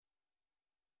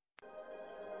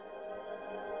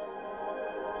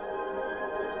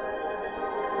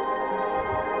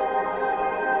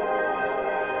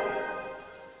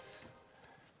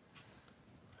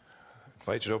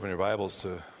invite you to open your Bibles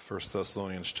to 1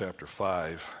 Thessalonians chapter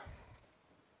 5.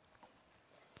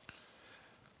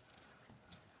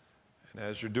 And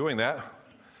as you're doing that,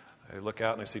 I look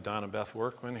out and I see Don and Beth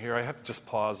Workman here. I have to just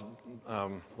pause. A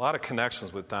lot of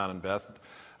connections with Don and Beth.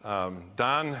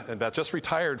 Don and Beth just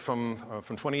retired from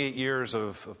 28 years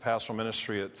of pastoral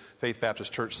ministry at Faith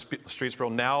Baptist Church,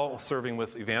 Streetsboro, now serving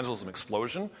with Evangelism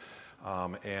Explosion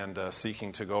and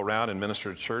seeking to go around and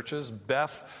minister to churches.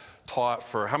 Beth taught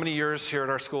for how many years here at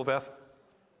our school, Beth?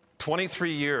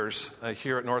 23 years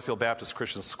here at Northfield Baptist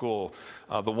Christian School.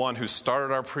 The one who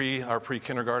started our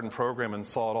pre-kindergarten program and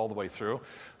saw it all the way through.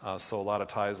 So a lot of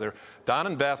ties there. Don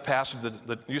and Beth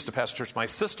used to pastor church my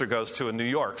sister goes to in New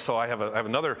York. So I have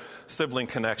another sibling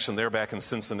connection there back in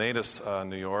Cincinnatus,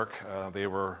 New York. They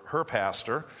were her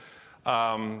pastor.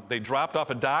 They dropped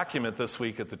off a document this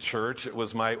week at the church. It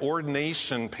was my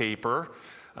ordination paper.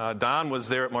 Don was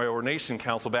there at my ordination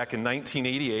council back in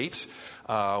 1988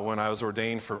 when I was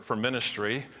ordained for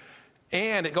ministry.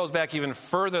 And it goes back even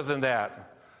further than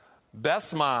that.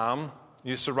 Beth's mom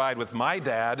used to ride with my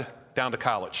dad down to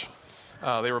college.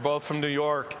 They were both from New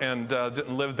York and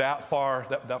didn't live that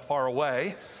far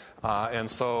away.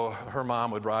 And so her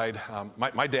mom would ride.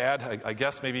 My dad, I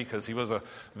guess maybe because he was a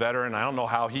veteran, I don't know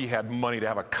how he had money to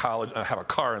have a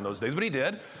car in those days, but he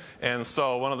did. And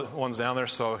so one of the ones down there,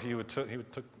 so he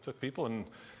took people,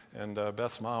 and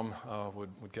Beth's mom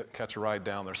would catch a ride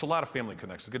down there. So a lot of family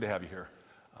connections. Good to have you here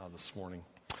this morning.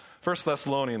 1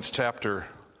 Thessalonians chapter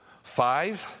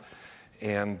 5,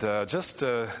 and just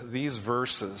these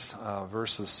verses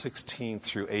 16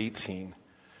 through 18.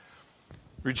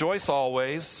 Rejoice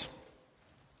always,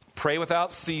 pray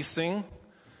without ceasing,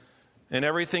 in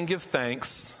everything give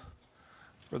thanks,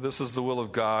 for this is the will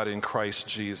of God in Christ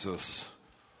Jesus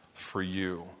for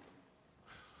you.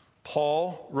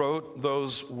 Paul wrote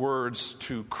those words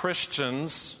to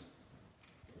Christians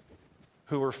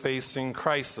who were facing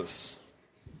crisis.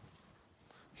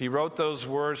 He wrote those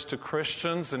words to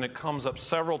Christians, and it comes up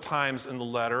several times in the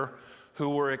letter, who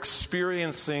were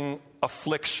experiencing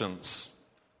afflictions.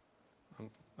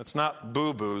 That's not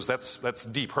boo-boos, that's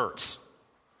deep hurts.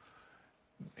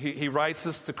 He writes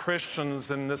this to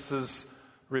Christians, and this is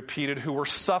repeated, who were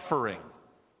suffering.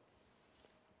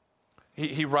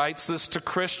 He writes this to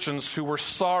Christians who were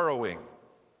sorrowing.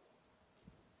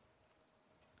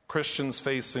 Christians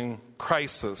facing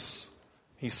crisis.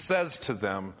 He says to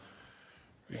them,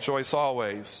 rejoice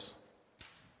always,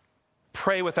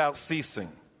 pray without ceasing,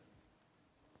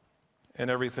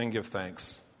 and everything give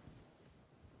thanks.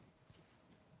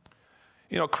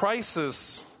 You know,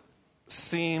 crisis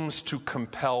seems to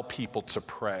compel people to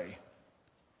pray.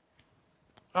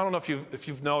 I don't know if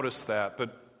you've noticed that,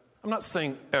 but I'm not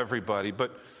saying everybody,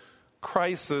 but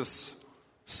crisis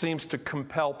seems to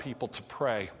compel people to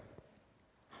pray.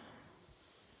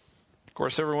 Of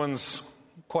course, everyone's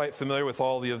quite familiar with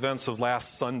all the events of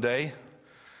last Sunday.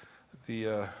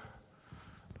 The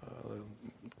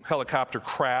helicopter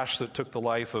crash that took the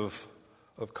life of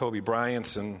Kobe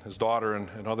Bryant and his daughter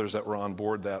and others that were on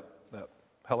board that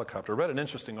helicopter. I read an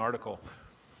interesting article.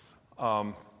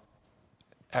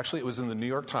 Actually, it was in the New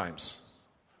York Times.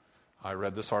 I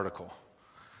read this article.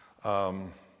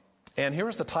 And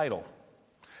here's the title.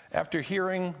 After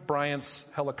hearing Bryant's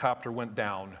helicopter went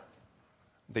down,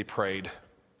 they prayed.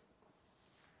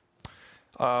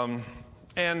 And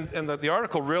the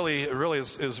article really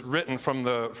is written from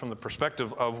the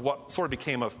perspective of what sort of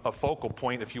became a focal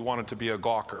point if you wanted to be a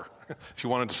gawker, if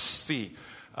you wanted to see.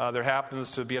 There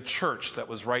happens to be a church that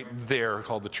was right there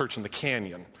called the Church in the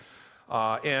Canyon.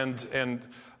 And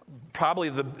probably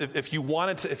if you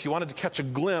wanted to catch a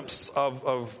glimpse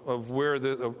of where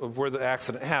the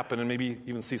accident happened and maybe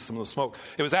even see some of the smoke,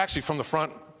 it was actually from the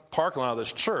front parking lot of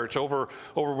this church over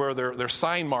where their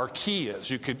sign marquee is.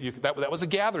 That was a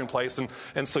gathering place,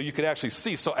 and so you could actually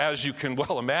see. So as you can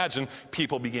well imagine,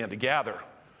 people began to gather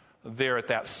there at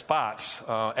that spot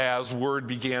as word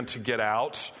began to get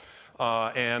out.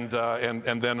 And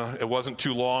then it wasn't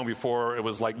too long before it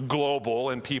was like global,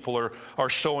 and people are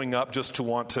showing up just to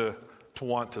want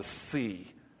to see.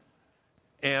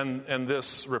 And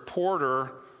this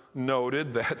reporter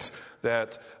noted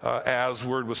that as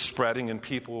word was spreading and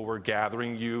people were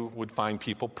gathering, you would find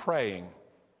people praying.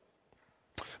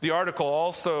 The article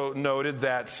also noted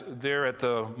that there at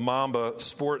the Mamba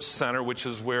Sports Center, which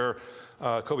is where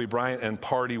Kobe Bryant and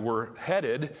party were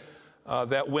headed,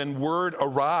 that when word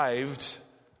arrived,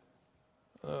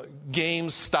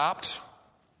 games stopped.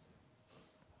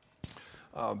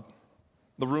 The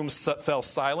room fell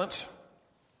silent.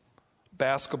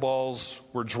 Basketballs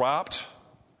were dropped.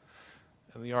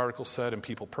 And the article said, and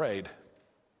people prayed.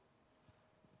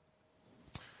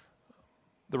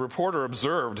 The reporter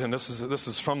observed, and this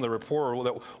is from the reporter,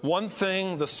 that one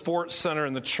thing the sports center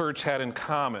and the church had in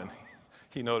common,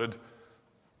 he noted,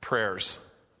 prayers.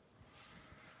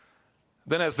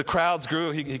 Then as the crowds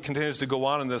grew, he continues to go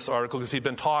on in this article because he'd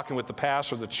been talking with the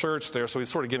pastor of the church there, so he's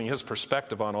sort of getting his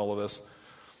perspective on all of this.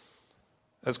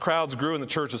 As crowds grew in the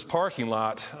church's parking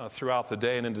lot throughout the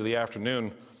day and into the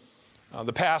afternoon,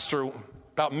 the pastor,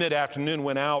 about mid-afternoon,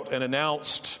 went out and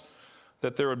announced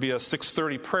that there would be a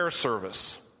 6:30 prayer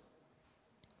service.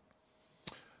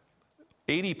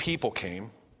 80 people came.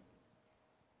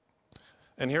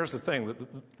 And here's the thing,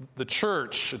 the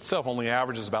church itself only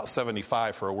averages about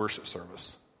 75 for a worship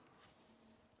service.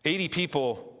 80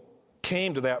 people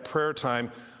came to that prayer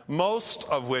time, most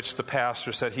of which the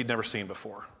pastor said he'd never seen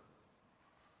before.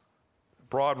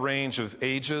 Broad range of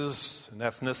ages and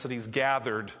ethnicities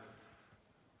gathered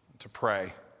to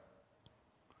pray.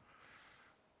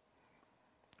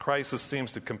 Crisis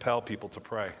seems to compel people to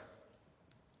pray.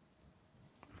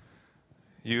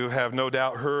 You have no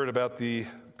doubt heard about the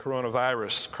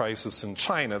coronavirus crisis in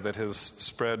China that has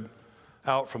spread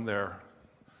out from there.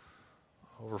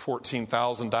 Over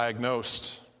 14,000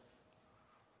 diagnosed.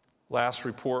 Last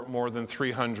report, more than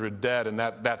 300 dead, and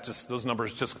those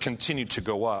numbers just continue to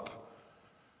go up.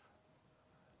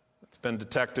 It's been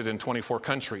detected in 24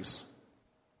 countries.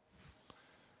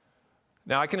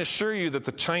 Now, I can assure you that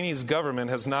the Chinese government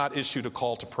has not issued a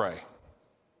call to pray.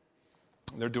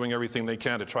 They're doing everything they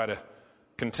can to try to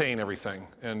contain everything.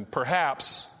 And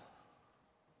perhaps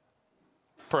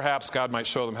God might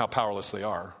show them how powerless they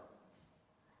are.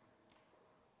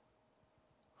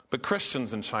 But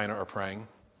Christians in China are praying.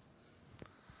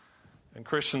 And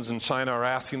Christians in China are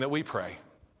asking that we pray.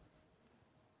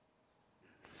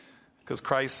 Because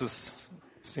crisis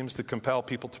seems to compel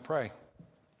people to pray.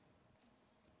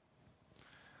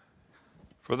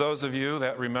 For those of you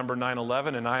that remember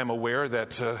 9/11, and I am aware that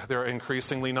there are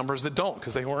increasingly numbers that don't,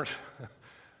 because they weren't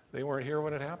here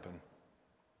when it happened.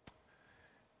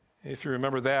 If you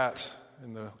remember that,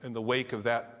 in the wake of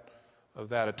that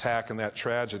attack and that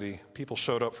tragedy, people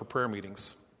showed up for prayer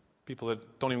meetings. People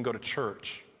that don't even go to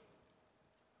church.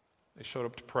 They showed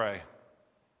up to pray.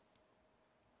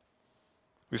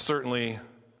 We've certainly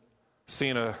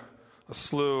seen a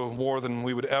slew, more than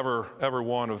we would ever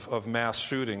want, of mass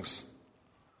shootings.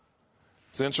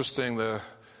 It's interesting, the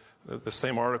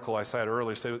same article I cited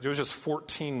earlier said it was just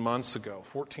 14 months ago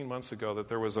that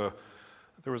there was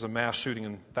a mass shooting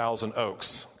in Thousand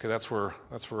Oaks. Okay, that's where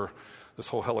this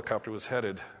whole helicopter was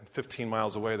headed. 15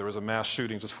 miles away, there was a mass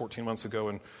shooting just 14 months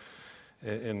ago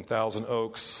in Thousand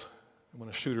Oaks when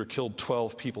a shooter killed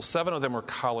 12 people. 7 of them were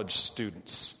college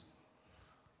students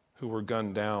who were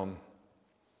gunned down.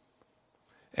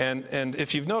 And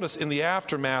if you've noticed, in the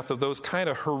aftermath of those kind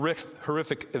of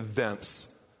horrific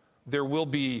events, there will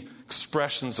be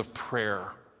expressions of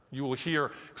prayer. You will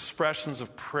hear expressions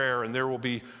of prayer, and there will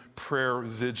be prayer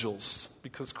vigils,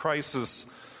 because crisis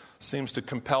seems to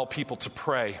compel people to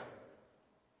pray.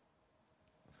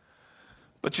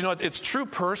 But you know, it's true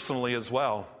personally as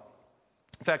well.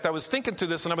 In fact, I was thinking through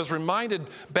this, and I was reminded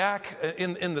back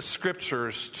in the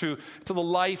scriptures to the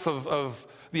life of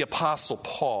the Apostle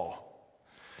Paul.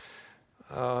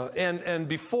 And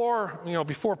before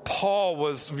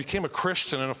Paul became a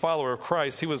Christian and a follower of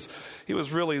Christ, he was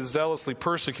really zealously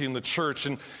persecuting the church,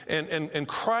 and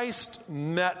Christ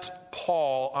met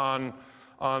Paul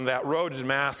on that road to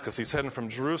Damascus. He's heading from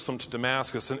Jerusalem to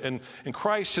Damascus, and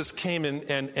Christ just came in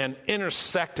and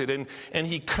intersected, and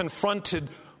he confronted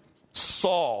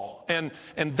Saul, and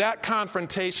that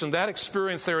confrontation, that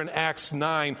experience there in Acts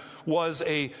 9 was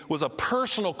a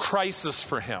personal crisis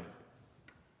for him.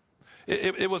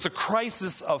 It was a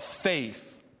crisis of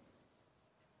faith.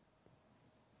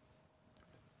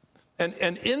 And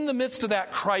in the midst of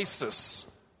that crisis,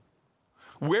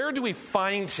 where do we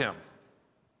find him?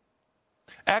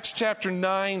 Acts chapter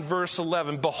 9, verse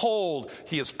 11. Behold,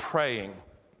 he is praying.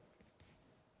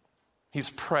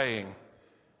 He's praying.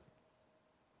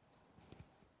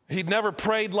 He'd never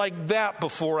prayed like that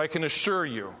before, I can assure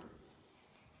you.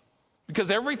 Because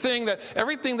everything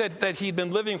that he'd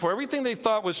been living for, everything they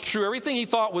thought was true, everything he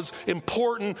thought was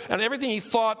important, and everything he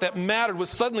thought that mattered was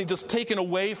suddenly just taken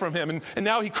away from him. And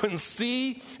now he couldn't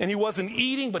see, and he wasn't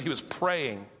eating, but he was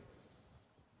praying.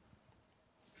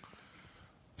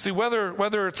 See,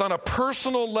 whether it's on a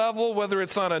personal level, whether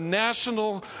it's on a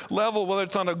national level, whether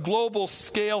it's on a global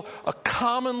scale, a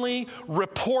commonly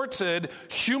reported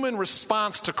human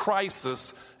response to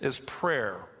crisis is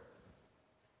prayer.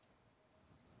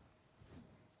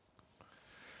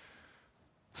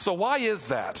 So why is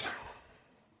that?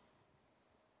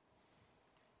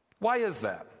 Why is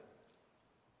that?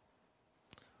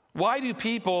 Why do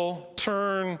people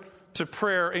turn to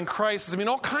prayer in crisis? I mean,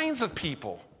 all kinds of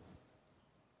people.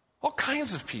 All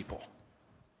kinds of people.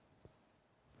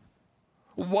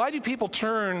 Why do people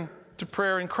turn to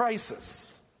prayer in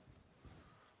crisis?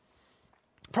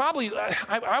 Probably,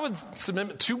 I would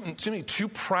submit two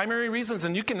primary reasons,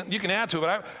 and you can add to it,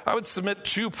 but I would submit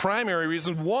two primary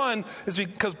reasons. One is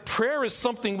because prayer is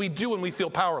something we do when we feel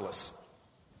powerless.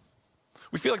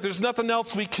 We feel like there's nothing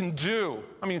else we can do.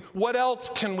 I mean, what else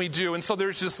can we do? And so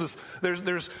there's just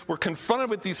this, we're confronted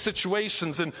with these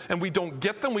situations and we don't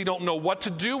get them. We don't know what to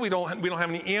do. We don't have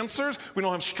any answers. We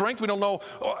don't have strength. We don't know,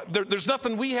 there's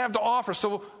nothing we have to offer.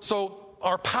 So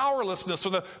our powerlessness,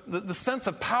 or the sense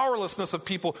of powerlessness of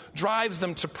people, drives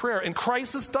them to prayer. And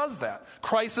crisis does that.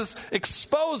 Crisis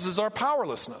exposes our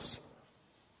powerlessness.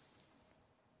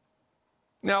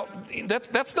 Now,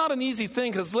 that's not an easy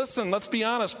thing, because listen, let's be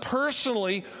honest,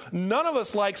 personally, none of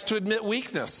us likes to admit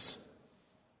weakness.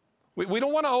 We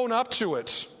don't want to own up to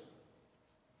it.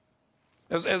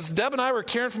 As Deb and I were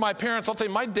caring for my parents, I'll tell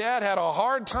you, my dad had a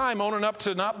hard time owning up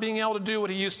to not being able to do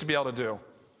what he used to be able to do.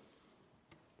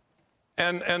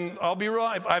 And I'll be real,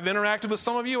 I've interacted with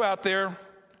some of you out there,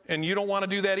 and you don't want to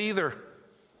do that either.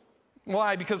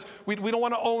 Why? Because we don't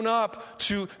want to own up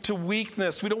to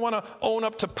weakness. We don't want to own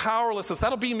up to powerlessness.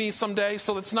 That'll be me someday,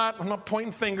 so I'm not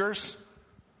pointing fingers.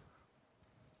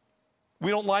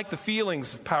 We don't like the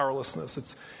feelings of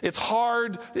powerlessness. It's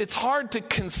hard to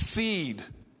concede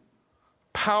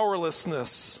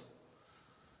powerlessness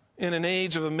in an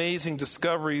age of amazing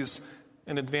discoveries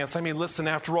and advance. I mean, listen,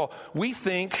 after all, we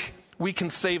think we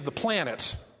can save the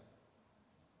planet.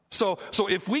 So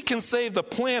if we can save the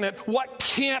planet, what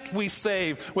can't we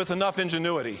save with enough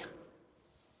ingenuity?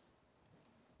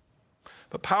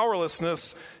 But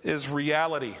powerlessness is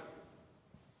reality.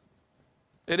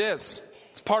 It is.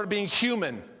 It's part of being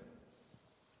human.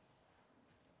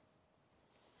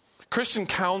 Christian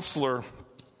counselor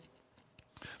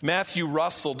Matthew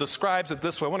Russell describes it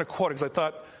this way. I want to quote it because I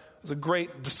thought it was a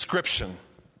great description.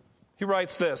 He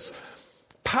writes this: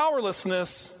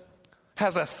 powerlessness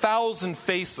has 1,000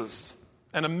 faces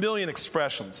and 1,000,000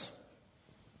 expressions.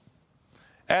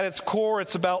 At its core,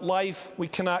 it's about life we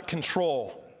cannot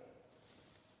control,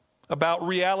 about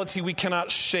reality we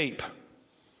cannot shape,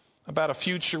 about a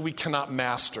future we cannot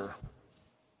master.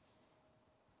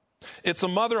 It's a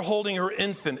mother holding her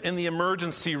infant in the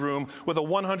emergency room with a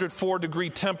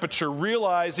 104-degree temperature,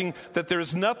 realizing that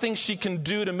there's nothing she can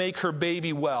do to make her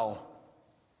baby well.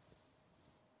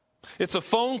 It's a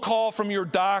phone call from your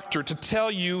doctor to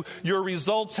tell you your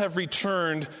results have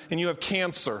returned and you have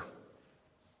cancer.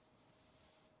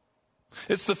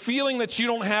 It's the feeling that you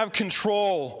don't have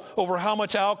control over how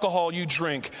much alcohol you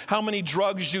drink, how many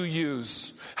drugs you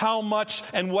use, how much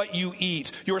and what you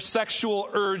eat, your sexual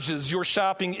urges, your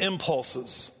shopping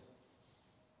impulses.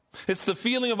 It's the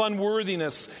feeling of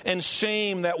unworthiness and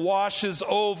shame that washes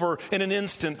over in an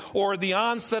instant, or the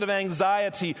onset of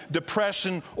anxiety,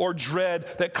 depression, or dread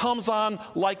that comes on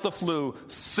like the flu,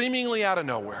 seemingly out of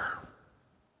nowhere.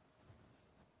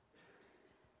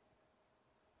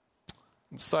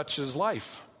 And such is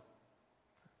life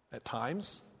at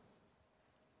times.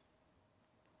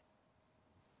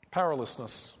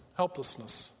 Powerlessness,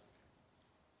 helplessness.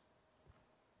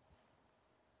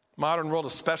 Modern world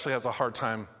especially has a hard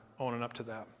time owning up to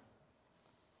that.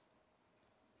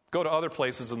 Go to other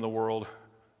places in the world,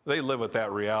 they live with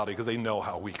that reality because they know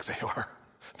how weak they are.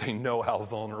 They know how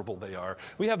vulnerable they are.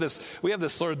 We have this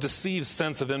sort of deceived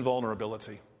sense of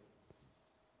invulnerability.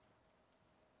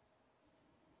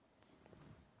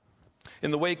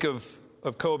 In the wake of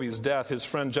Kobe's death, his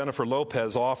friend Jennifer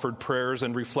Lopez offered prayers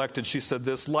and reflected. She said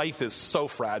this: life is so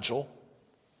fragile.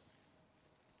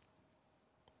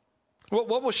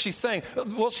 What was she saying?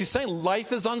 Well, she's saying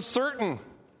life is uncertain.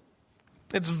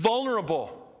 It's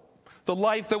vulnerable. The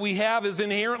life that we have is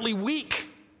inherently weak.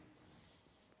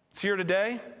 It's here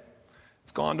today.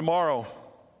 It's gone tomorrow.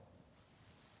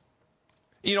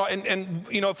 You know, and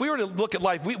you know, if we were to look at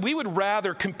life, we would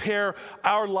rather compare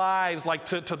our lives like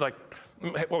to like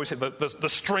what we say, the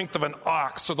strength of an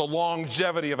ox or the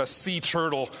longevity of a sea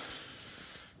turtle.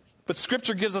 But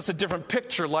Scripture gives us a different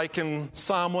picture, like in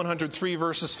Psalm 103,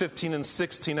 verses 15 and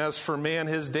 16. As for man,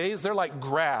 his days, they're like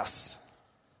grass.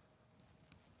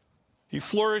 He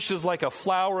flourishes like a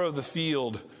flower of the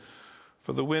field,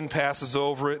 for the wind passes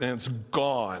over it and it's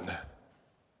gone.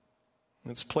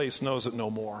 And its place knows it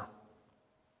no more.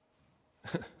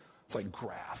 It's like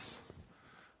grass.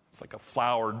 It's like a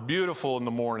flower, beautiful in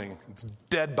the morning. It's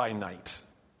dead by night.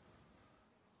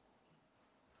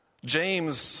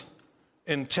 James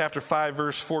in chapter 5,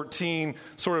 verse 14,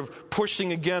 sort of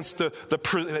pushing against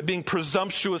the being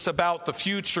presumptuous about the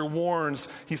future, warns.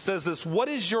 He says this, "What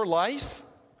is your life?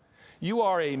 You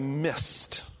are a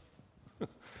mist.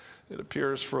 It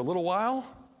appears for a little while,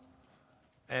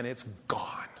 and it's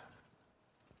gone."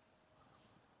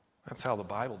 That's how the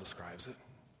Bible describes it.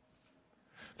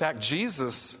 In fact,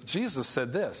 Jesus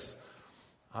said this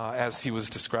as he was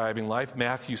describing life.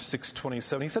 Matthew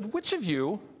 6:27, he said, "Which of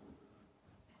you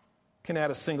can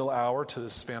add a single hour to the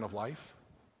span of life?"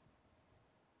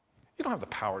 You don't have the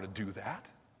power to do that.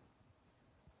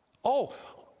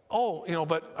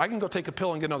 But I can go take a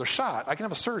pill and get another shot. I can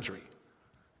have a surgery.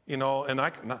 And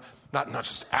I can, not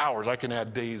just hours, I can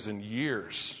add days and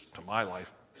years to my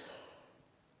life.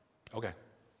 Okay.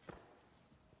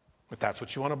 If that's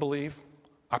what you want to believe,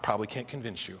 I probably can't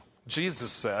convince you.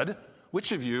 Jesus said,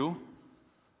 "Which of you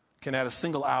can add a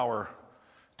single hour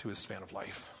to his span of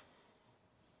life?"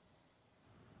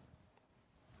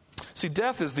 See,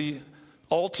 death is the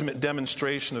ultimate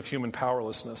demonstration of human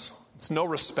powerlessness. It's no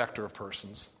respecter of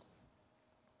persons.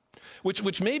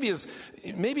 Which maybe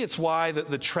it's why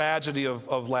the tragedy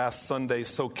of last Sunday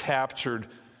so captured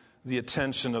the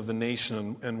attention of the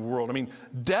nation and world. I mean,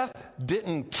 death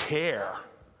didn't care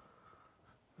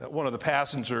that one of the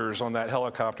passengers on that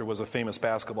helicopter was a famous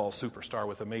basketball superstar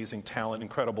with amazing talent,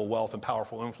 incredible wealth, and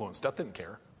powerful influence. Death didn't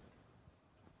care.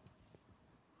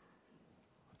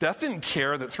 Death didn't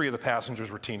care that 3 of the passengers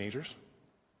were teenagers.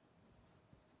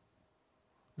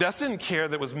 Death didn't care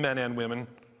that it was men and women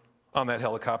on that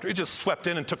helicopter. It just swept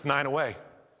in and took 9 away.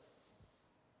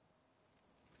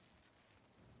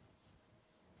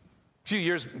 A few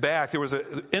years back, there was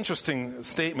an interesting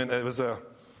statement. It was a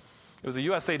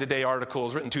USA Today article. It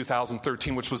was written in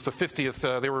 2013, which was the 50th.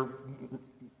 They were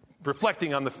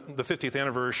reflecting on the 50th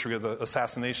anniversary of the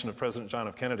assassination of President John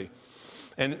F. Kennedy.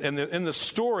 And in the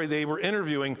story, they were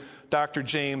interviewing Dr.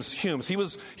 James Humes. He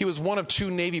was one of 2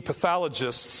 Navy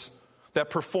pathologists that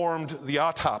performed the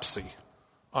autopsy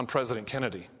on President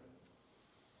Kennedy.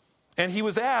 And he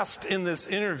was asked in this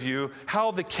interview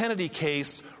how the Kennedy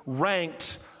case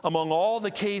ranked among all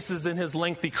the cases in his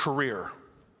lengthy career.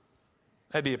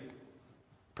 That'd be a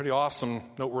pretty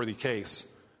awesome, noteworthy case.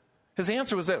 His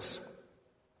answer was this,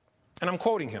 and I'm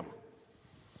quoting him: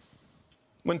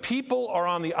 "When people are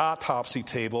on the autopsy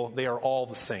table, they are all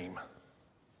the same.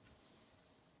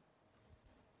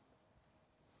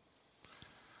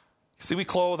 See, we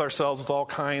clothe ourselves with all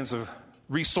kinds of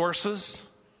resources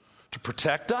to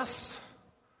protect us,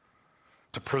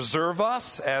 to preserve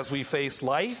us as we face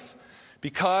life,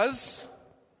 because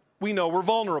we know we're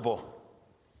vulnerable.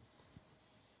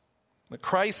 The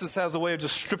crisis has a way of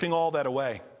just stripping all that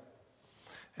away,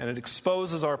 and it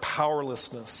exposes our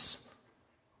powerlessness,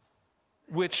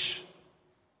 which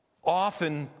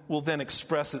often will then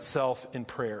express itself in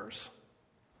prayers.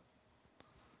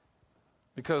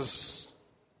 Because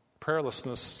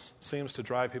prayerlessness seems to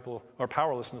drive people, or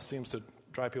powerlessness seems to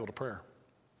drive people to prayer.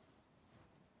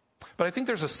 But I think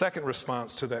there's a second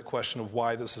response to that question of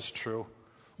why this is true.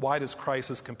 Why does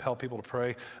crisis compel people to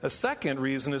pray? A second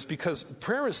reason is because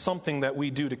prayer is something that we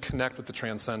do to connect with the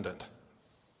transcendent.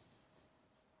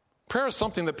 Prayer is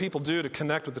something that people do to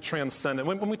connect with the transcendent.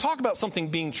 When we talk about something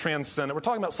being transcendent, we're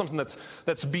talking about something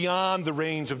that's beyond the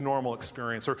range of normal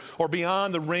experience, or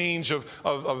beyond the range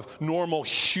of normal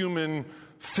human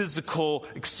physical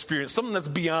experience. Something that's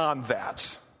beyond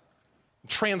that,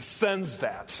 transcends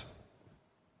that.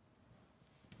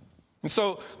 And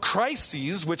so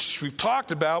crises, which we've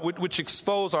talked about, which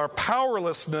expose our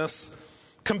powerlessness,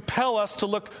 compel us to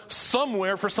look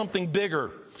somewhere for something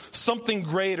bigger, something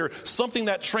greater, something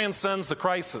that transcends the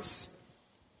crisis,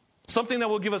 something that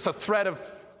will give us a thread of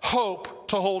hope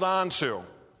to hold on to.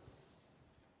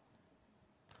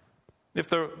 If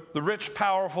the rich,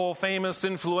 powerful, famous,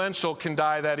 influential can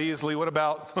die that easily, what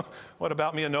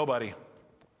about me, a nobody,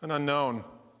 an unknown?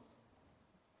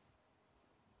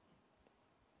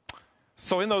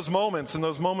 So in those moments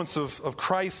of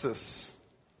crisis,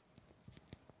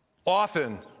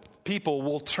 often people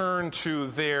will turn to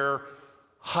their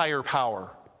higher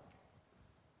power.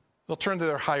 They'll turn to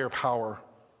their higher power.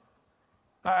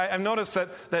 I've noticed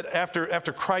that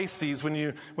after crises, when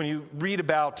you read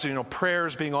about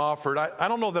prayers being offered, I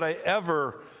don't know that I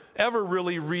ever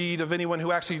really read of anyone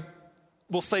who actually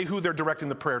will say who they're directing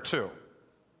the prayer to.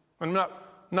 I'm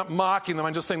not mocking them.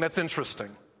 I'm just saying that's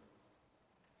interesting.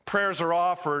 Prayers are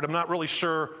offered. I'm not really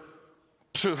sure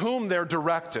to whom they're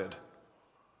directed.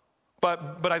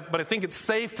 But I think it's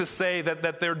safe to say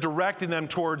that they're directing them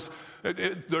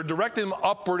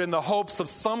upward in the hopes of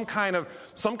some kind of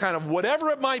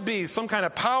whatever it might be, some kind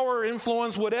of power,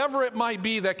 influence, whatever it might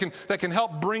be that can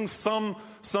help bring some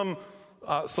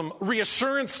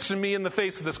reassurance to me in the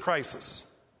face of this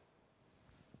crisis.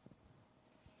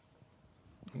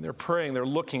 And they're praying, they're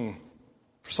looking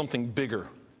for something bigger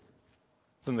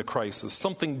than the crisis,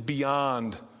 something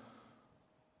beyond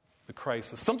the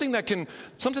crisis, something that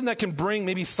can bring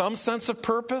maybe some sense of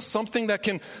purpose, something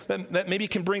that maybe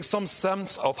can bring some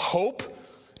sense of hope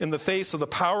in the face of the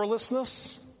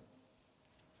powerlessness.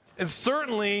 And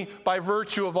certainly by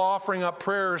virtue of offering up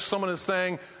prayers, someone is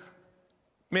saying,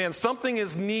 man, something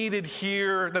is needed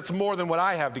here that's more than what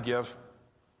I have to give.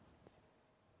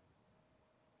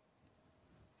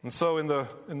 And so in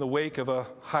the wake of a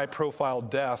high-profile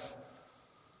death,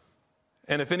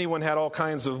 and if anyone had all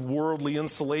kinds of worldly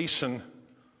insulation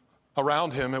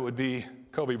around him, it would be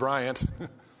Kobe Bryant.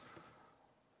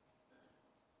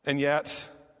 And yet,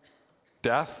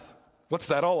 death, what's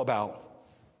that all about?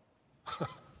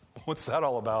 What's that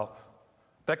all about?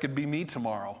 That could be me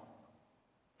tomorrow.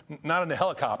 Not in a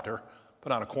helicopter,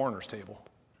 but on a coroner's table.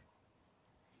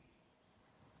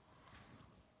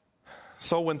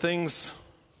 So when things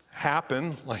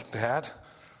happen like that,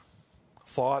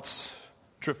 thoughts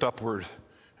drift upward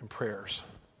in prayers,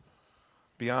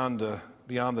 beyond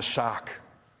the shock,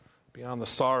 beyond the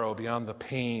sorrow, beyond the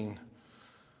pain,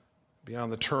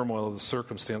 beyond the turmoil of the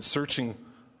circumstance, searching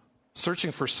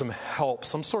for some help,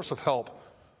 some source of help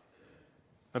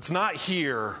that's not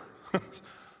here,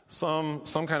 some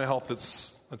kind of help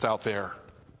that's out there.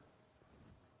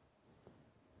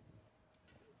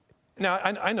 Now,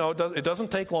 I know it doesn't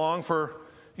take long for,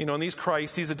 in these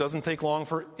crises, it doesn't take long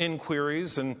for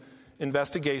inquiries and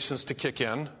investigations to kick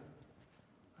in.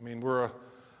 I mean, we're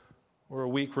a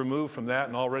week removed from that,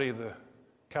 and already the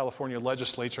California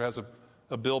legislature has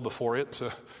a bill before it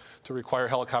to require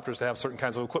helicopters to have certain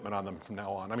kinds of equipment on them from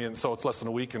now on. I mean, so it's less than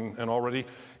a week, and already,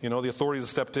 the authorities have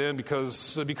stepped in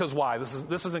because why?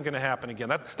 This isn't going to happen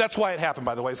again. That's why it happened,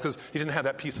 by the way, is because he didn't have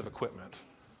that piece of equipment.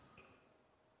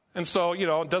 And so,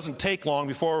 it doesn't take long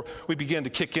before we begin to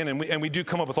kick in, and we do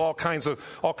come up with all kinds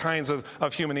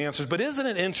of human answers. But isn't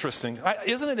it interesting?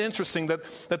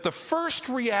 That the first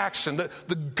reaction,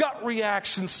 the gut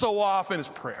reaction, so often is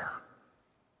prayer,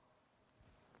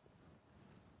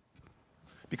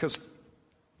 because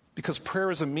prayer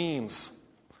is a means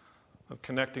of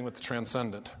connecting with the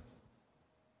transcendent.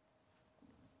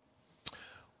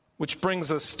 Which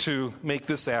brings us to make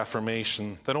this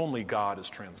affirmation that only God is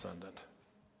transcendent.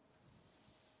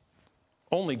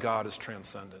 Only God is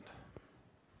transcendent.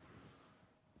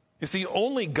 You see,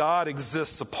 only God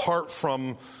exists apart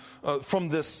from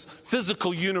this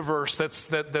physical universe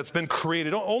that's been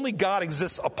created. Only God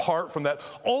exists apart from that.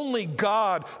 Only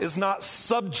God is not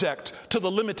subject to the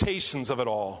limitations of it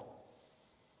all.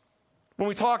 When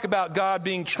we talk about God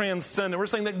being transcendent, we're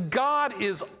saying that God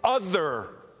is other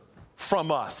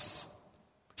from us.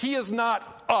 He is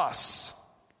not us.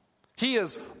 He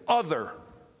is other,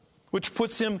 which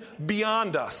puts him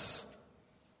beyond us,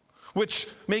 which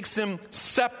makes him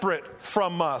separate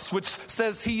from us, which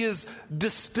says he is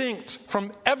distinct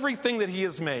from everything that he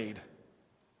has made.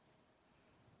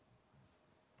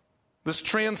 This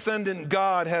transcendent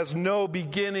God has no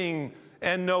beginning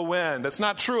and no end. That's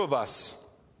not true of us.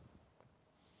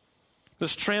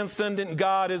 This transcendent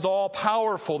God is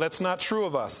all-powerful. That's not true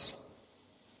of us.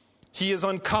 He is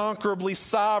unconquerably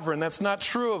sovereign. That's not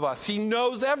true of us. He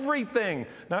knows everything.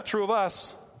 Not true of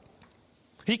us.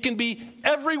 He can be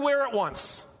everywhere at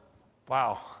once.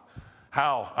 Wow.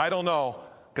 How? I don't know,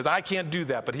 because I can't do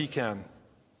that, but he can.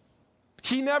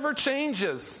 He never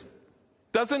changes.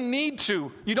 Doesn't need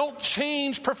to. You don't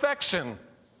change perfection.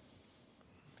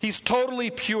 He's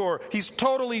totally pure. He's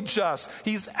totally just.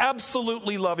 He's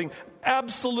absolutely loving,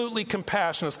 absolutely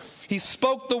compassionate. He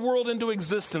spoke the world into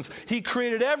existence. He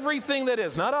created everything that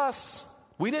is, not us.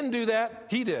 We didn't do that.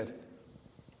 He did.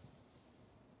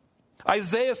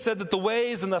 Isaiah said that the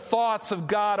ways and the thoughts of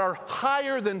God are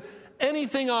higher than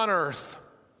anything on earth.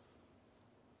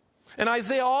 And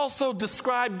Isaiah also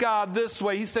described God this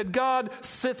way. He said, God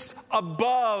sits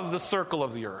above the circle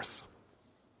of the earth.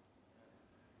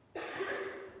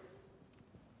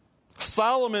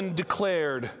 Solomon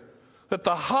declared that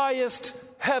the highest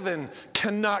heaven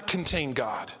cannot contain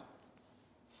God.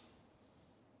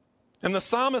 And the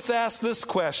psalmist asked this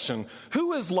question: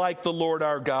 who is like the Lord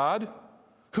our God,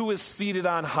 who is seated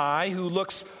on high, who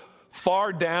looks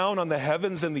far down on the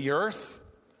heavens and the earth?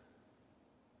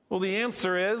 Well, the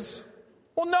answer is,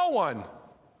 no one.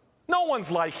 No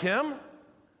one's like him.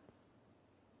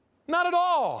 Not at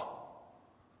all.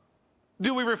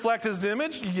 Do we reflect his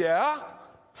image? Yeah,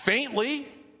 faintly.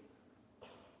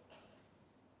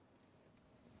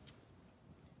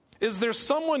 Is there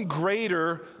someone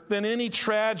greater than any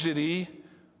tragedy,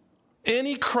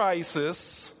 any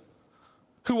crisis,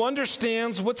 who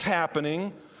understands what's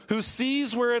happening, who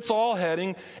sees where it's all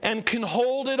heading, and can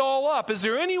hold it all up? Is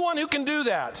there anyone who can do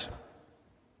that?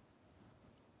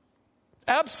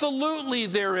 Absolutely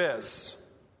there is.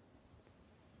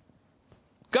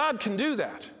 God can do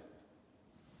that.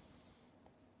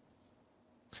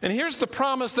 And here's the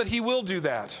promise that he will do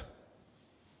that.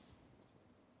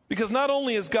 Because not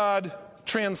only is God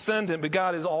transcendent, but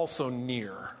God is also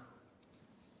near.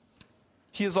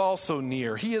 He is also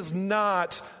near. He is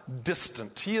not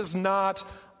distant. He is not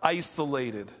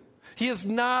isolated. He is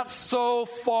not so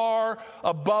far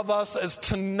above us as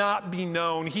to not be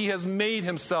known. He has made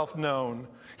himself known.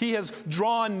 He has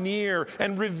drawn near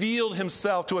and revealed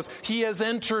himself to us. He has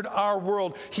entered our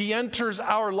world. He enters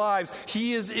our lives.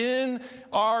 He is in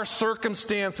our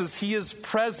circumstances. He is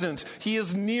present. He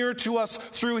is near to us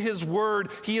through his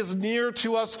word. He is near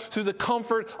to us through the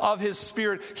comfort of his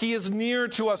spirit. He is near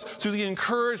to us through the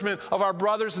encouragement of our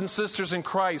brothers and sisters in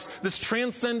Christ. This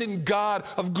transcendent God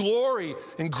of glory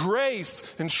and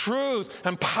grace and truth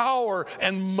and power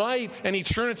and might and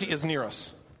eternity is near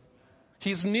us.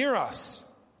 He's near us.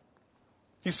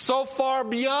 He's so far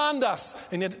beyond us,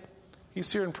 and yet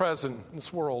he's here and present in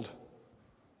this world.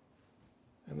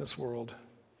 In this world.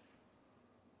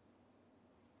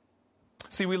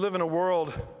 See, we live in a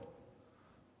world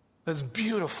that's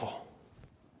beautiful.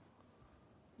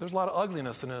 There's a lot of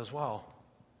ugliness in it as well.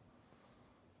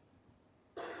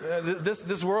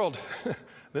 This world,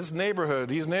 this neighborhood,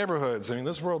 these neighborhoods,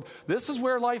 this world, this is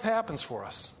where life happens for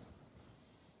us.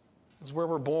 This is where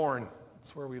we're born.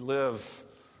 It's where we live.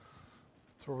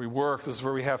 It's where we work. This is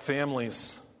where we have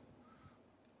families.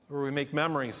 It's where we make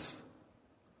memories.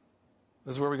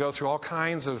 This is where we go through all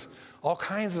kinds of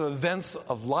events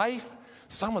of life.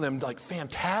 Some of them like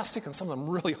fantastic, and some of them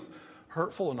really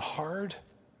hurtful and hard.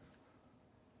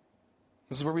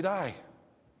 This is where we die.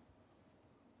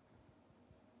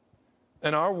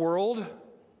 In our world,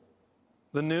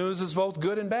 the news is both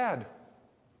good and bad.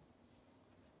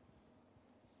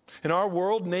 In our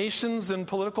world, nations and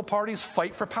political parties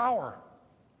fight for power.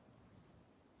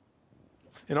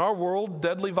 In our world,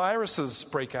 deadly viruses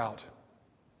break out.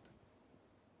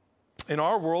 In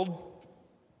our world,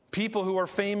 people who are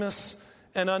famous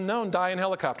and unknown die in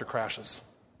helicopter crashes.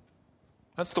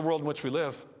 That's the world in which we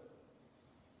live.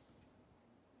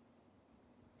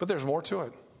 But there's more to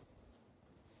it.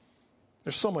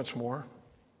 There's so much more.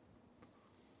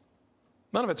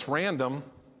 None of it's random.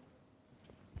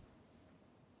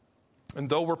 And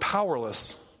though we're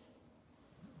powerless,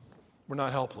 we're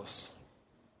not helpless.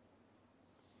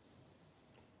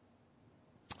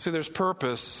 See, there's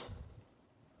purpose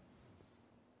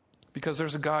because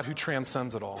there's a God who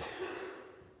transcends it all.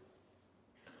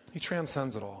 He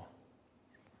transcends it all.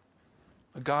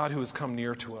 A God who has come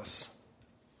near to us.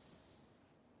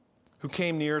 Who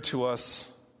came near to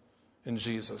us in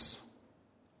Jesus.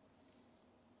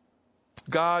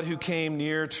 God who came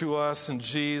near to us in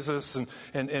Jesus,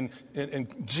 and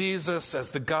Jesus as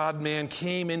the God-man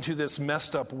came into this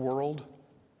messed up world,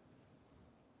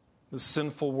 this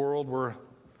sinful world where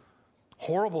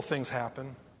horrible things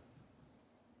happen,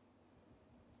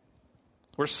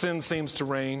 where sin seems to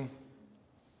reign.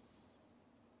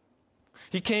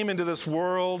 He came into this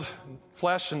world,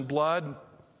 flesh and blood,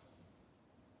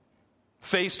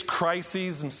 faced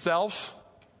crises himself.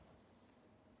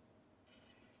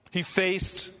 He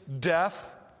faced death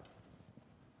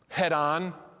head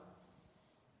on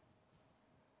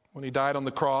when he died on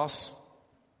the cross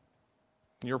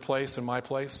in your place and my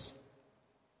place.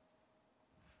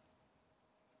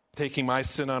 Taking my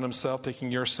sin on himself,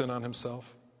 taking your sin on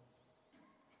himself.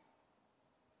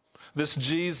 This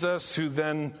Jesus who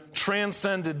then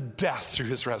transcended death through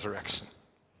his resurrection.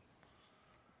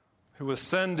 Who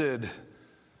ascended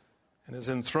and is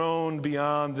enthroned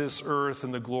beyond this earth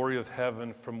in the glory of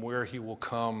heaven, from where he will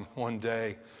come one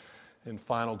day in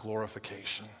final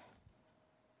glorification.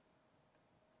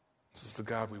 This is the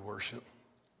God we worship.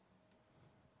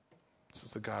 This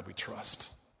is the God we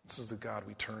trust. This is the God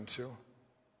we turn to.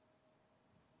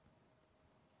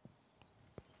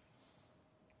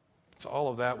 So all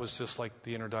of that was just like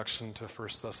the introduction to 1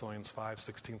 Thessalonians 5,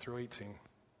 16 through 18.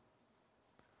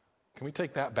 Can we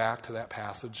take that back to that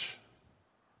passage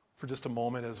for just a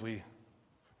moment as we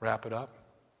wrap it up?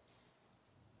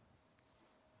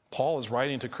 Paul is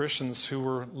writing to Christians who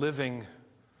were living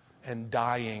and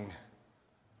dying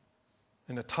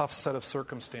in a tough set of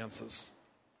circumstances.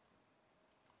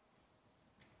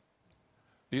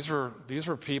 These were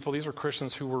people, these were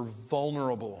Christians who were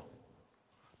vulnerable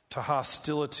to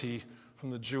hostility from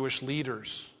the Jewish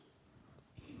leaders,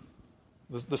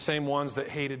 the same ones that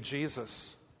hated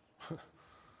Jesus.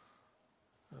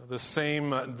 The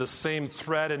same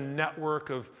thread and network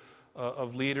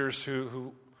of leaders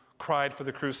who cried for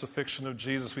the crucifixion of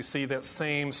Jesus. We see that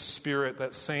same spirit,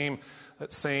 that same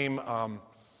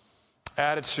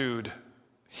attitude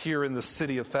here in the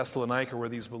city of Thessalonica where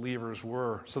these believers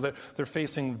were. So they're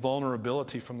facing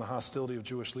vulnerability from the hostility of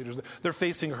Jewish leaders. They're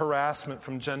facing harassment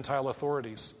from Gentile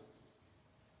authorities.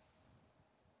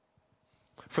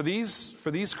 For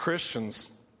these Christians,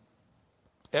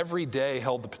 every day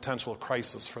held the potential of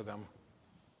crisis for them.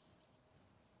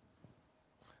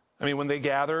 I mean, when they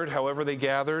gathered, however they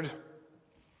gathered,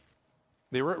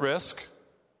 they were at risk.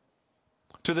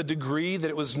 To the degree that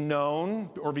it was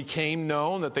known or became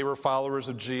known that they were followers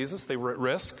of Jesus, they were at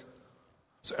risk.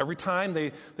 So every time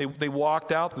they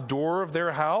walked out the door of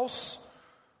their house,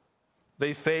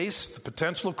 they faced the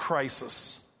potential of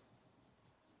crisis.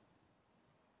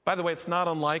 By the way, it's not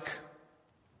unlike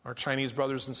our Chinese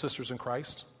brothers and sisters in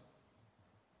Christ.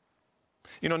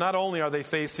 You know, not only are they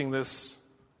facing this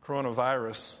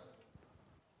coronavirus,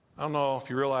 I don't know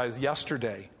if you realize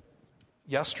yesterday,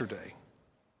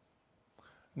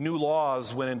 new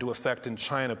laws went into effect in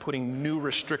China putting new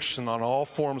restriction on all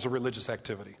forms of religious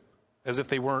activity, as if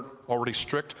they weren't already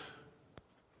strict.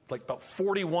 Like about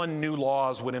 41 new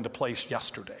laws went into place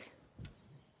yesterday,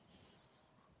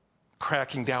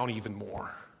 cracking down even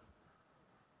more.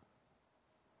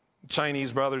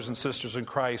 Chinese brothers and sisters in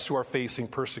Christ who are facing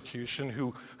persecution,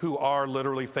 who are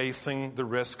literally facing the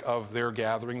risk of their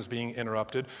gatherings being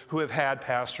interrupted, who have had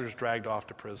pastors dragged off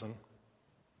to prison.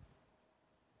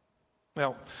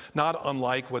 Now, not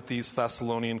unlike what these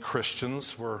Thessalonian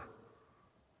Christians were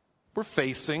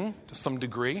facing to some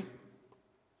degree.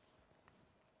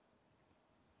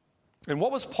 And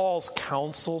what was Paul's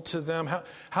counsel to them?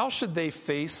 How should they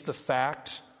face the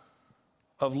fact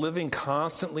of living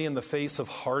constantly in the face of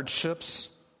hardships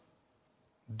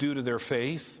due to their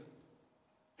faith?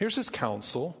 Here's his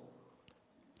counsel.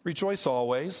 Rejoice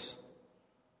always.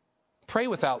 Pray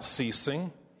without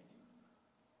ceasing.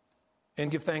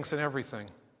 And give thanks in everything.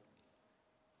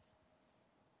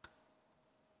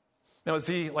 Now, does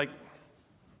he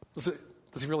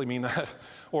really mean that?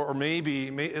 Or maybe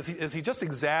is he just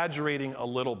exaggerating a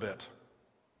little bit?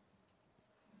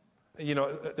 You know,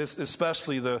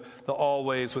 especially the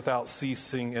always, without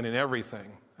ceasing, and in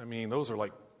everything. I mean, those are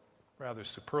like rather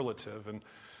superlative,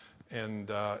 and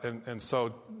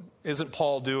so isn't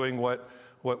Paul doing what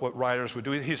writers would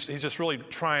do? He's just really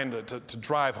trying to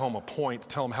drive home a point, to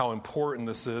tell them how important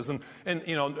this is, and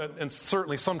you know, and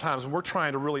certainly sometimes when we're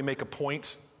trying to really make a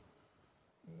point,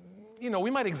 you know,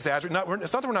 we might exaggerate.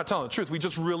 It's not that we're not telling the truth. We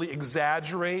just really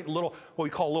exaggerate a little, what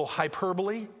we call a little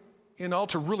hyperbole. You know,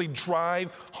 to really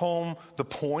drive home the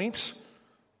point.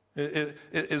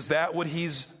 Is that what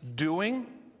he's doing?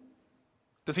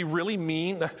 Does he really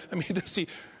mean? I mean,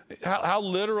 how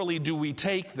literally do we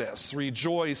take this?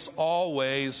 Rejoice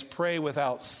always, pray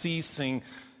without ceasing,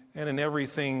 and in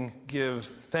everything give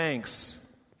thanks.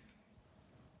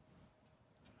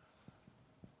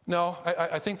 No,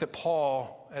 I think that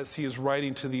Paul, as he is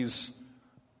writing to these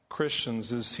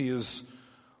Christians, he is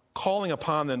calling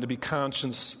upon them to be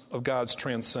conscious of God's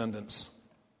transcendence.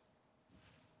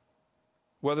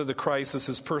 Whether the crisis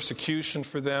is persecution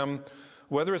for them,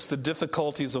 whether it's the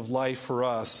difficulties of life for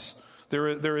us,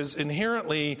 there is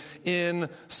inherently in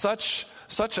such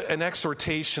an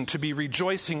exhortation to be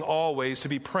rejoicing always, to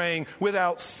be praying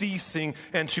without ceasing,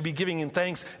 and to be giving in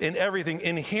thanks in everything.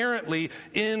 Inherently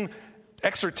in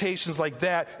exhortations like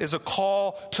that is a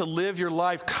call to live your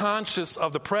life conscious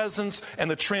of the presence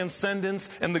and the transcendence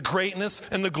and the greatness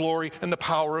and the glory and the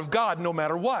power of God, no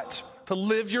matter what. To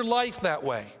live your life that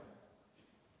way.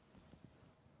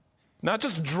 Not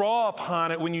just draw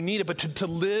upon it when you need it, but to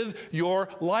live your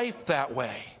life that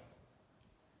way.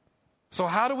 So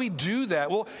how do we do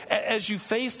that? Well, as you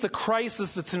face the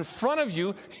crisis that's in front of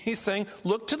you, he's saying,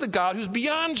 look to the God who's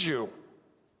beyond you.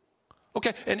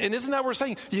 Okay, and isn't that what we're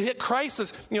saying? You hit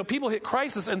crisis, you know, people hit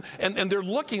crisis and they're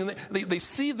looking, and they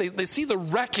see the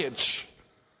wreckage.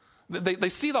 They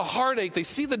see the heartache, they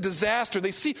see the disaster,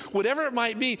 they see whatever it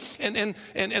might be, and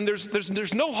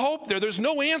there's no hope there, there's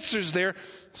no answers there,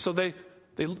 so they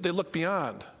look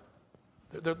beyond.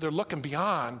 They're looking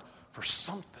beyond for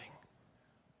something.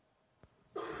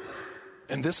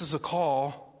 And this is a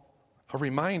call, a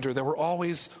reminder that we're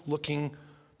always looking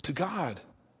to God.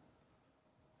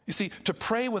 You see, to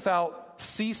pray without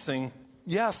ceasing,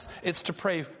 yes, it's to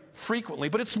pray frequently,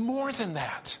 but it's more than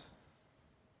that.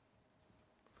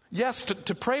 Yes,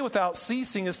 to pray without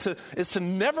ceasing is to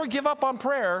never give up on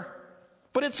prayer,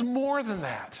 but it's more than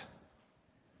that.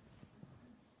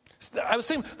 I was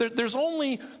saying there's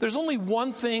only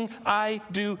one thing I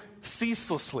do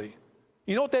ceaselessly.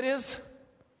 You know what that is?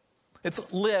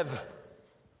 It's live.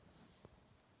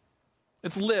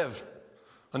 It's live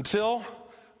until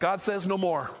God says no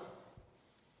more.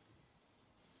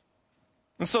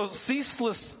 And so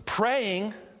ceaseless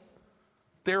praying,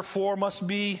 therefore, must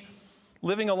be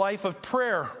living a life of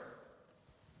prayer.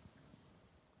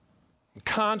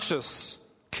 Conscious,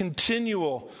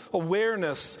 continual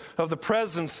awareness of the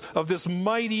presence of this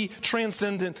mighty,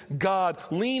 transcendent God,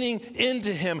 leaning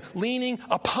into Him, leaning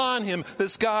upon Him,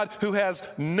 this God who has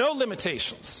no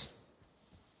limitations.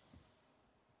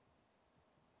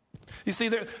 You see,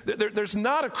 there's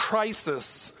not a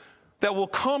crisis that will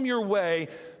come your way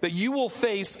that you will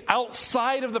face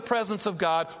outside of the presence of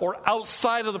God or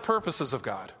outside of the purposes of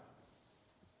God.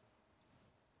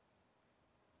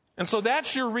 And so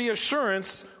that's your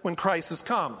reassurance when crisis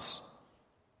comes.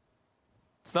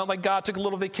 It's not like God took a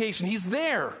little vacation. He's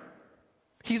there.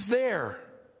 He's there.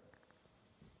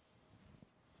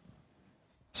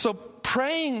 So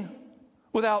praying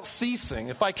without ceasing,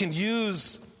 if I can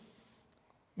use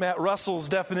Matt Russell's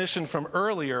definition from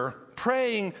earlier,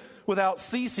 praying without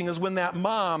ceasing is when that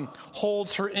mom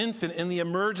holds her infant in the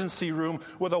emergency room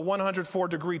with a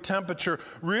 104-degree temperature,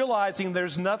 realizing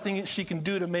there's nothing she can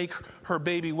do to make her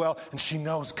baby well, and she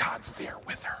knows God's there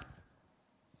with her,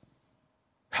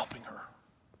 helping her.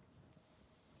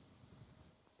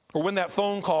 Or when that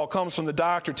phone call comes from the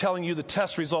doctor telling you the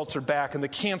test results are back and the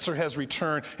cancer has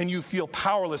returned, and you feel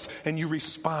powerless, and you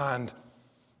respond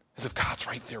as if God's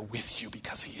right there with you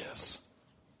because He is.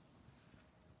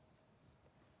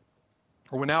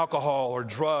 Or when alcohol or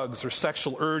drugs or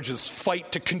sexual urges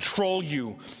fight to control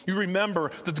you, you remember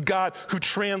that the God who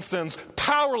transcends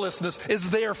powerlessness is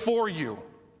there for you.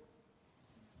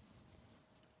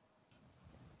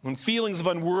 When feelings of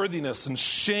unworthiness and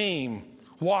shame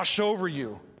wash over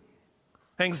you,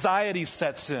 anxiety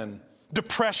sets in,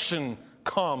 depression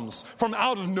comes from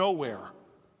out of nowhere,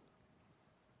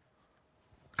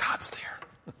 God's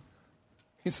there.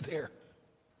 He's there.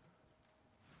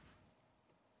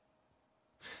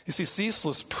 You see,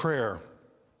 ceaseless prayer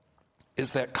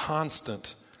is that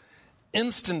constant,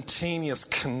 instantaneous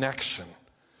connection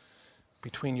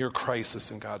between your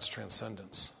crisis and God's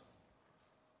transcendence.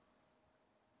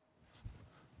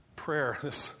 Prayer,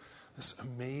 this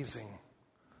amazing,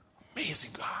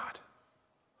 amazing God,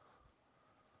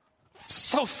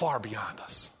 so far beyond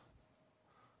us.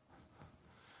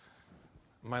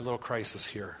 My little crisis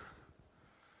here,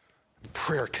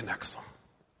 prayer connects them.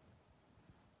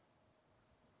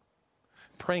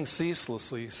 Praying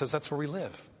ceaselessly says that's where we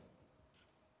live.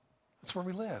 That's where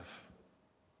we live.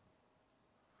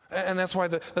 And that's why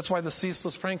the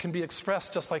ceaseless praying can be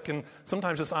expressed just like in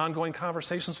sometimes just ongoing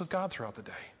conversations with God throughout the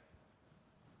day.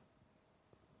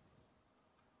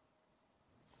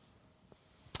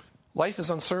 Life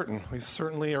is uncertain. We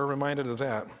certainly are reminded of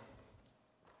that.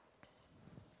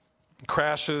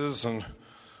 Crashes and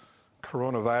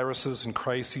coronaviruses and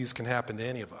crises can happen to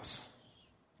any of us.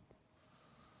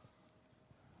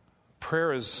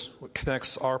 Prayer is what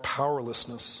connects our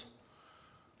powerlessness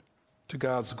to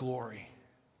God's glory,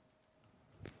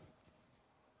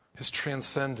 His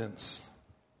transcendence.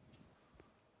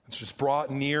 It's just brought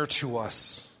near to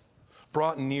us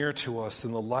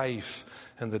in the life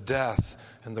and the death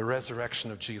and the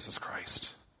resurrection of Jesus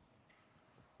Christ.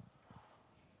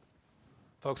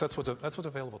 Folks, that's what's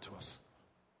available to us.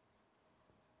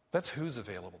 That's who's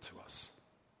available to us.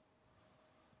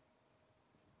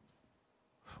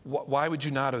 Why would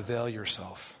you not avail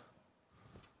yourself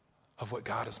of what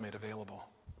God has made available?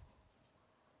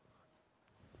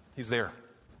 He's there.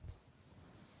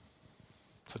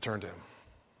 So turn to Him.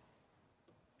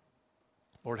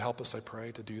 Lord, help us, I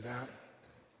pray, to do that.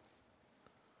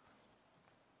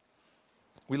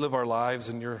 We live our lives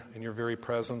in your very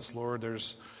presence, Lord.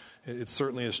 It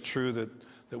certainly is true that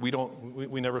we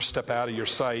never step out of your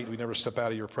sight. We never step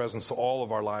out of your presence. So all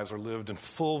of our lives are lived in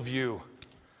full view.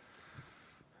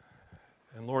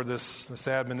 And Lord, this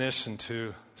admonition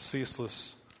to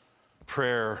ceaseless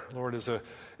prayer, Lord, is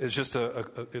just a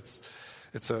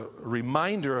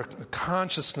reminder, a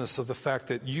consciousness of the fact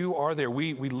that you are there.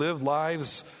 We live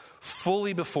lives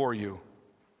fully before you.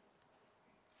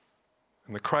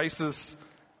 And the crisis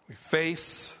we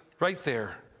face, right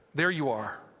there you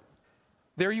are.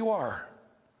 There you are.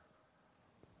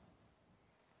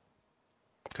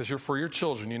 Because you're for your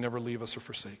children, you never leave us or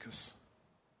forsake us.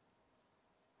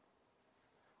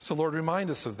 So Lord,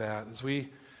 remind us of that as we're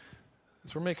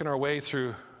making our way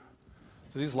through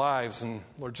to these lives, and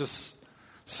Lord, just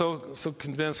so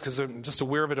convinced, because I'm just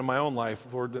aware of it in my own life,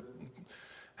 Lord, that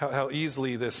how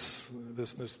easily this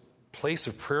place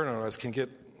of prayer in our lives can get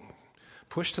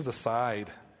pushed to the side.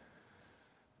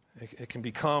 It can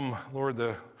become, Lord,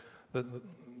 the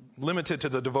limited to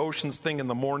the devotions thing in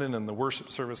the morning and the worship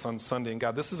service on Sunday. And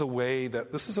God, this is a way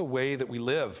that we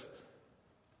live.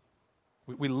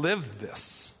 We live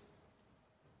this.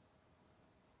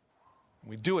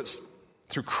 We do it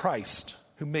through Christ,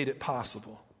 who made it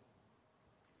possible.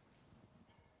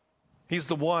 He's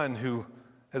the one who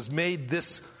has made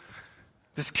this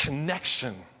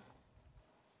connection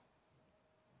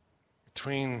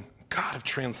between God of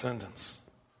transcendence,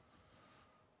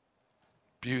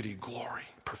 beauty, glory,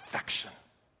 perfection,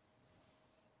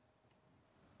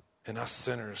 and us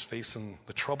sinners facing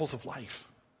the troubles of life.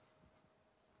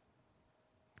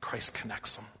 Christ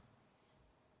connects them.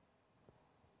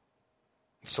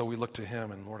 So we look to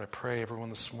him, and Lord, I pray everyone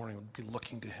this morning would be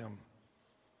looking to him.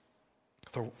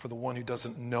 For the one who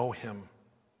doesn't know him,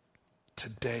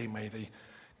 today may they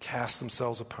cast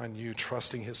themselves upon you,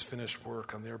 trusting his finished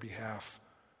work on their behalf,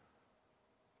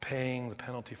 paying the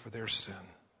penalty for their sin,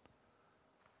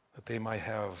 that they might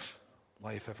have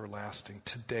life everlasting.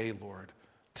 Today, Lord,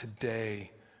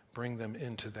 today, bring them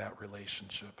into that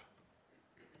relationship.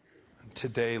 And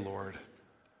today, Lord,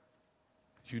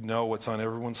 you know what's on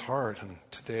everyone's heart, and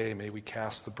today may we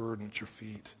cast the burden at your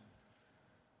feet.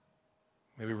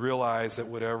 May we realize that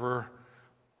whatever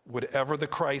the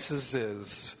crisis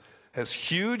is, as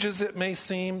huge as it may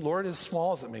seem, Lord, as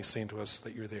small as it may seem to us,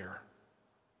 that you're there.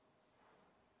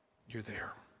 You're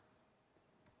there.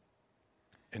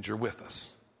 And you're with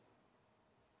us.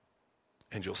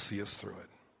 And you'll see us through it.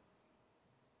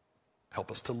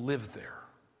 Help us to live there.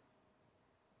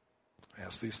 I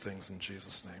ask these things in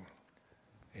Jesus' name.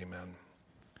 Amen.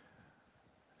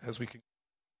 As we